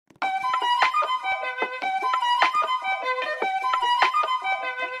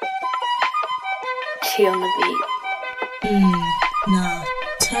T on the beat. Nah,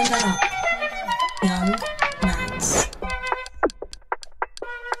 turn that up. Young Mats.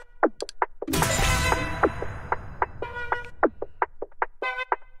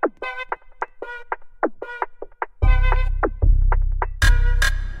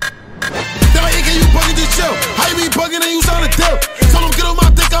 Chill. How you be bugging and you sound a deal? Told them get on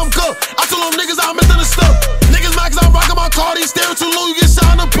my dick, I'm good. I told them niggas I'm misunderstood. Niggas mad cause I'm rockin' my car, these staring too low, you get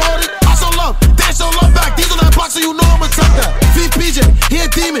shot in the party. I show love, dance show love back. These on that block so you know I'ma tuck that. VPJ, he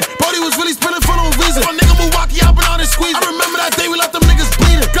a demon. Brody was really spinning for no reason. My nigga Milwaukee hopping out and squeeze. I remember that day we left them niggas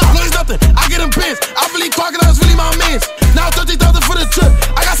bleeding. God, noise nothing, I get them pins. I really crocodiles, really my mans. Now 30,000 for the trip.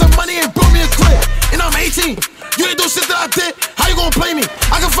 I got some money and brought me a clip. And I'm 18. You didn't do shit that I did. How you gon' play me?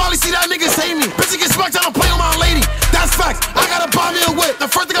 I can finally see that niggas hate me. Bitch, get smacked down and play with my lady. That's facts. I gotta buy me a whip.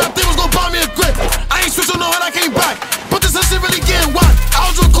 The first thing I did was go buy me a grip. I ain't switch on no head, I came back. But this shit really getting wild. I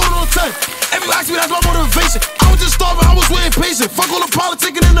was recording on 10. If you ask me, that's my motivation. I was just starving, I was way impatient. Fuck all the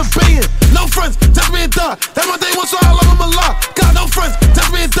politicking and the debating. No friends, text me and die. That's my day one, so I love him a lot. God, no friends,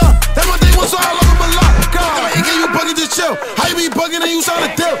 text me and die. That's my day one, so I love him a lot. God, AK, you bugging, just chill. How you be bugging and you sound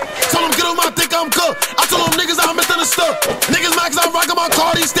a deal? Told him get on my dick, I'm good. I told them niggas I'm misunderstood. Niggas mad cause I'm rockin' my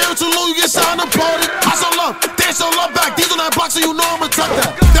car, these staring too low, you get shot in the party. I show love, dance show love back. These on that block so you know I'ma tuck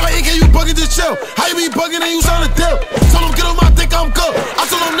that. That AK, you bugging, just chill. How you be bugging and you sound a deal? Told them get on my dick, I'm good. I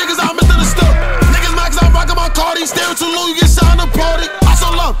told them niggas I'm misunderstood. Niggas mad cause I'm rockin' my car, these staring too low, you get shot in the party. I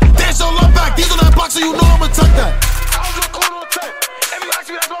show love, dance show love back. These on that block so you know I'ma tuck that. I was recording on 10. If you ask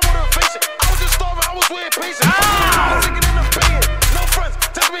me, that's my motivation. I was just starving, I was way impatient. I was thinking in the pain. No friends,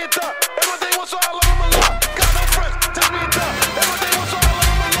 text me and die. Every day, once I love